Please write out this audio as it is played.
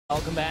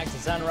Welcome back to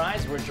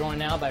Sunrise. We're joined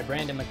now by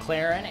Brandon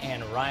McLaren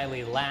and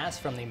Riley Lass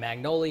from the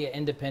Magnolia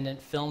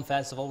Independent Film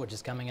Festival, which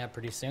is coming up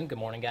pretty soon. Good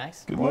morning,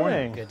 guys. Good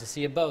morning. Good to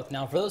see you both.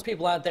 Now, for those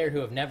people out there who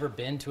have never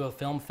been to a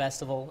film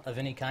festival of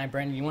any kind,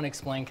 Brandon, you want to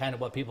explain kind of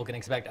what people can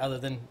expect other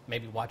than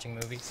maybe watching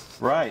movies?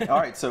 Right. All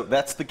right. So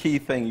that's the key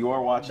thing. You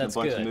are watching That's a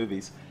bunch good. of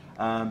movies.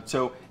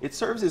 So it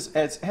serves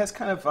as has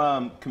kind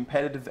of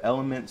competitive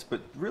elements, but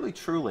really,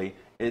 truly,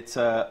 it's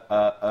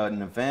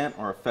an event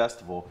or a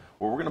festival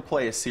where we're going to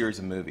play a series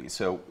of movies.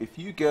 So if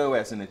you go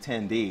as an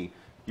attendee,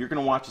 you're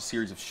going to watch a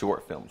series of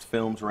short films,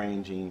 films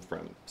ranging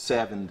from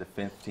 7 to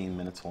 15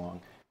 minutes long.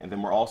 And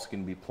then we're also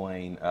going to be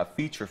playing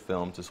feature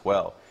films as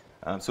well.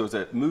 So as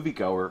a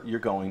moviegoer, you're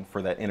going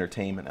for that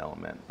entertainment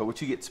element. But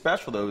what you get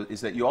special, though, is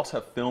that you also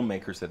have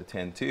filmmakers that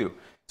attend, too.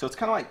 So it's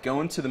kind of like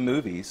going to the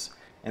movies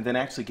and then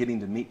actually getting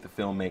to meet the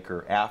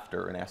filmmaker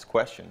after and ask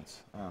questions.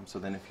 So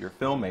then if you're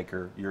a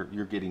filmmaker,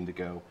 you're getting to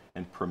go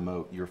and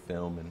promote your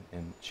film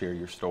and share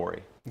your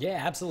story.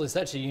 Yeah, absolutely.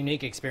 Such a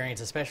unique experience,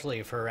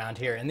 especially for around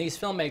here. And these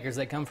filmmakers,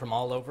 they come from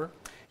all over?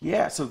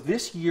 Yeah, so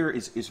this year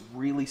is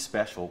really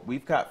special.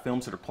 We've got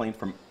films that are playing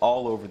from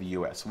all over the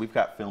U.S. So we've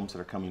got films that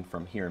are coming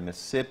from here in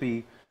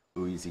Mississippi,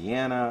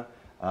 Louisiana,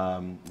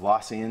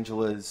 Los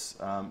Angeles,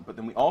 but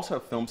then we also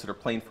have films that are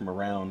playing from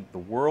around the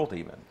world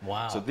even.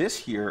 Wow. So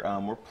this year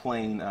we're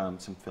playing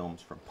some films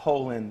from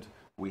Poland.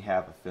 We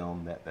have a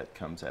film that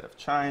comes out of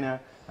China.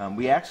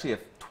 We actually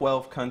have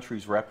 12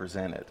 countries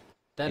represented.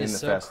 That in is the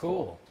so festival.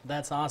 cool.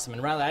 That's awesome.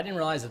 And Riley, I didn't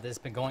realize that this has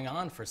been going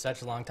on for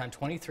such a long time,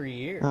 23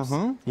 years.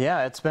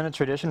 Yeah, it's been a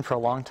tradition for a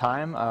long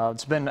time.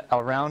 It's been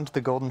around the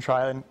Golden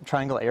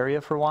Triangle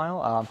area for a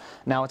while.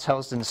 Now it's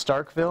housed in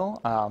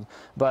Starkville,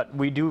 but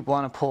we do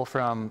want to pull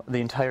from the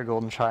entire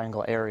Golden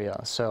Triangle area,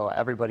 so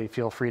everybody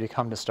feel free to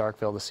come to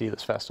Starkville to see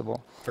this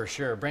festival. For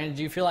sure. Brandon,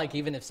 do you feel like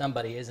even if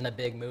somebody isn't a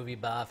big movie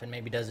buff and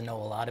maybe doesn't know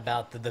a lot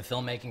about the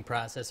filmmaking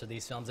process or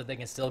these films, that they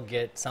can still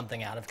get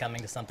something out of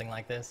coming to something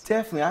like this?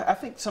 Definitely. I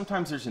think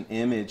sometimes there's an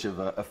image of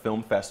a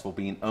film festival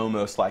being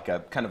almost like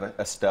a kind of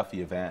a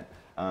stuffy event.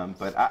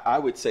 But I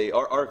would say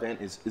our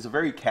event is a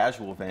very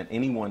casual event.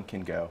 Anyone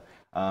can go.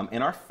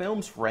 And our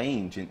films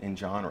range in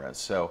genres.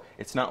 So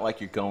it's not like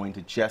you're going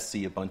to just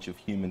see a bunch of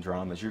human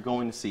dramas. You're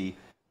going to see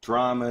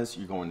dramas.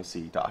 You're going to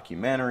see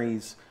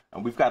documentaries.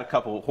 We've got a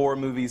couple of horror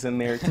movies in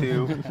there,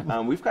 too.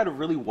 We've got a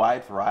really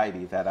wide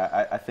variety that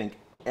I think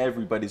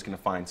everybody's going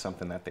to find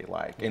something that they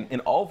like.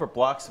 And all of our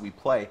blocks that we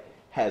play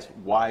has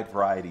wide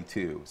variety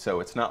too.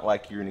 So it's not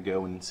like you're going to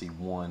go and see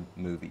one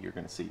movie. You're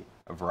going to see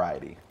a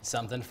variety.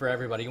 Something for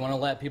everybody. You want to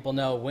let people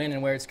know when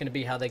and where it's going to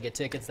be, how they get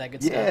tickets, that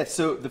good stuff? Yeah,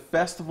 so the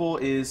festival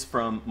is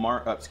from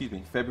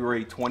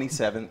February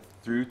 27th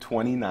through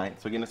 29th.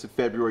 So again, it's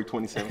February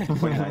 27th to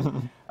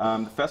 29th.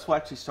 The festival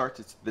actually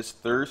starts this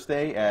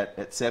Thursday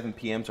at 7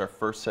 p.m. is our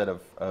first set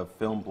of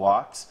film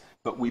blocks.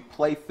 But we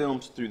play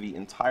films through the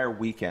entire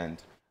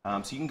weekend.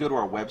 So you can go to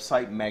our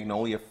website,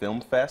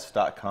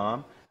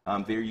 magnoliafilmfest.com.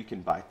 There you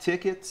can buy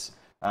tickets.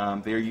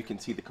 There you can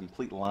see the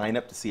complete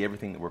lineup to see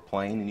everything that we're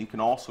playing. And you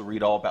can also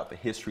read all about the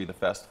history of the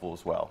festival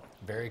as well.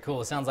 Very cool.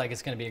 It sounds like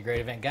it's going to be a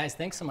great event. Guys,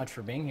 thanks so much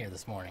for being here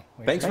this morning.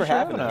 Thanks for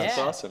having us. Yeah. It's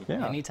awesome.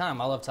 Yeah.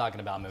 Anytime. I love talking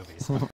about movies.